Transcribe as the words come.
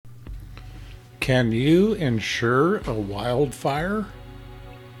Can you insure a wildfire?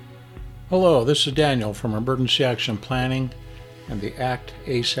 Hello, this is Daniel from Emergency Action Planning and the Act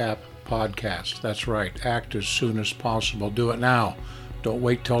ASAP podcast. That's right, act as soon as possible. Do it now. Don't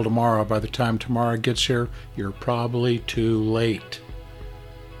wait till tomorrow. By the time tomorrow gets here, you're probably too late.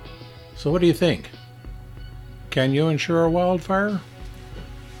 So what do you think? Can you insure a wildfire?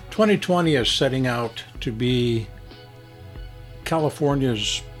 2020 is setting out to be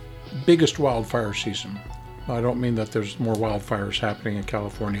California's biggest wildfire season. I don't mean that there's more wildfires happening in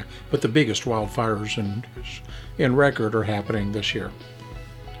California, but the biggest wildfires in record are happening this year.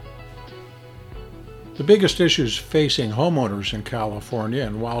 The biggest issues facing homeowners in California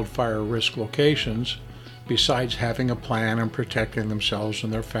and wildfire risk locations, besides having a plan and protecting themselves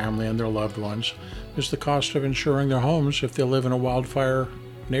and their family and their loved ones, is the cost of insuring their homes if they live in a wildfire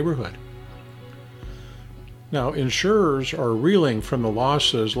neighborhood. Now, insurers are reeling from the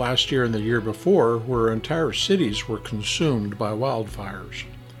losses last year and the year before, where entire cities were consumed by wildfires.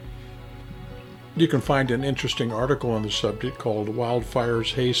 You can find an interesting article on the subject called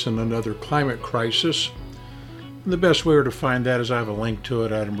Wildfires Hasten Another Climate Crisis. And the best way to find that is I have a link to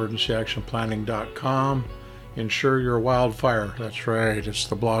it at emergencyactionplanning.com. Insure your wildfire. That's right, it's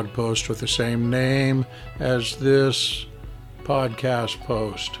the blog post with the same name as this podcast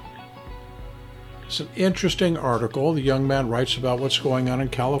post. It's an interesting article. The young man writes about what's going on in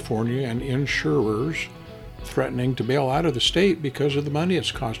California and insurers threatening to bail out of the state because of the money it's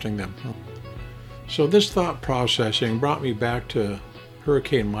costing them. So this thought processing brought me back to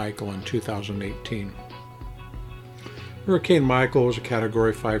Hurricane Michael in 2018. Hurricane Michael was a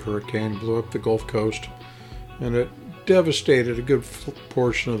Category 5 hurricane, blew up the Gulf Coast, and it devastated a good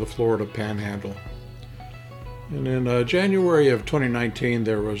portion of the Florida Panhandle. And in January of 2019,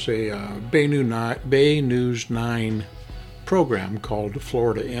 there was a Bay News 9 program called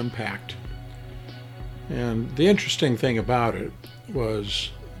Florida Impact. And the interesting thing about it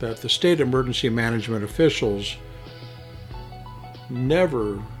was that the state emergency management officials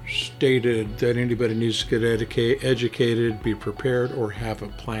never stated that anybody needs to get educated, be prepared, or have a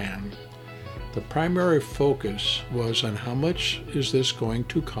plan. The primary focus was on how much is this going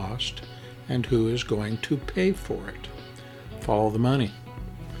to cost and who is going to pay for it. Follow the money.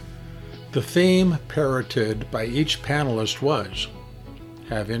 The theme parroted by each panelist was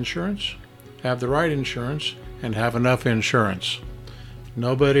have insurance, have the right insurance, and have enough insurance.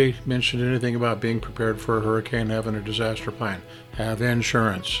 Nobody mentioned anything about being prepared for a hurricane, having a disaster plan. Have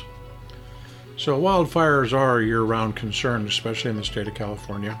insurance. So wildfires are a year-round concern, especially in the state of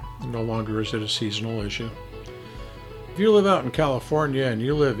California. No longer is it a seasonal issue. If you live out in California and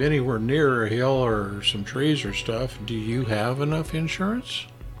you live anywhere near a hill or some trees or stuff, do you have enough insurance?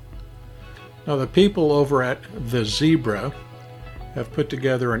 Now, the people over at The Zebra have put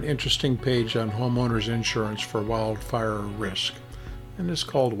together an interesting page on homeowners insurance for wildfire risk, and it's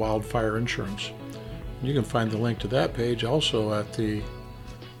called Wildfire Insurance. You can find the link to that page also at the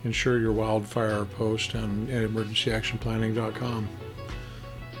Insure Your Wildfire post on emergencyactionplanning.com.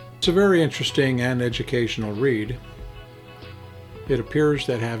 It's a very interesting and educational read. It appears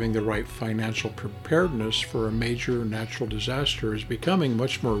that having the right financial preparedness for a major natural disaster is becoming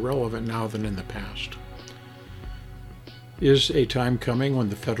much more relevant now than in the past. Is a time coming when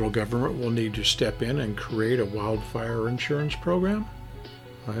the federal government will need to step in and create a wildfire insurance program?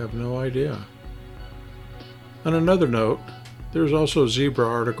 I have no idea. On another note, there's also Zebra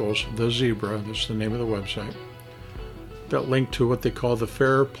articles, The Zebra, that's the name of the website, that link to what they call the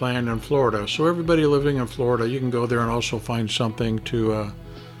FAIR Plan in Florida. So everybody living in Florida, you can go there and also find something to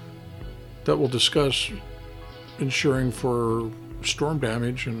that will discuss insuring for storm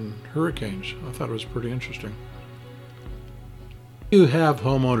damage and hurricanes. I thought it was pretty interesting. If you have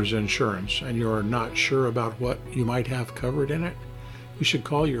homeowners insurance and you are not sure about what you might have covered in it, you should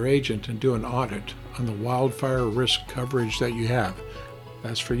call your agent and do an audit on the wildfire risk coverage that you have.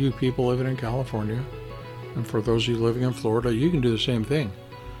 That's for you people living in California. And for those of you living in Florida, you can do the same thing.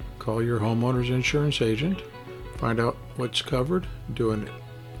 Call your homeowner's insurance agent, find out what's covered, do an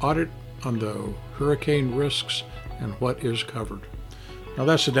audit on the hurricane risks and what is covered. Now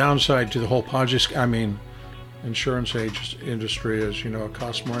that's the downside to the whole insurance industry is, it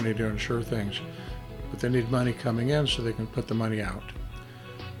costs money to insure things, but they need money coming in so they can put the money out.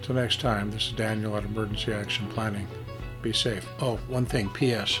 Until next time, this is Daniel at Emergency Action Planning. Be safe. Oh, one thing,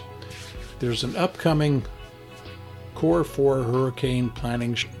 P.S. There's an upcoming Core 4 Hurricane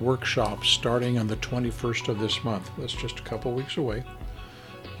Planning Workshop starting on the 21st of this month. That's just a couple weeks away.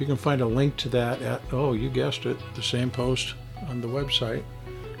 You can find a link to that at, you guessed it, the same post on the website.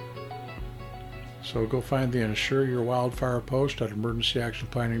 So go find the Insure Your Wildfire post at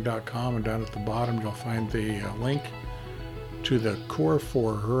emergencyactionplanning.com, and down at the bottom you'll find the link to the Core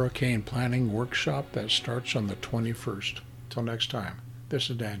 4 Hurricane Planning Workshop that starts on the 21st. Till next time, this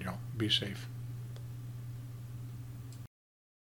is Daniel. Be safe.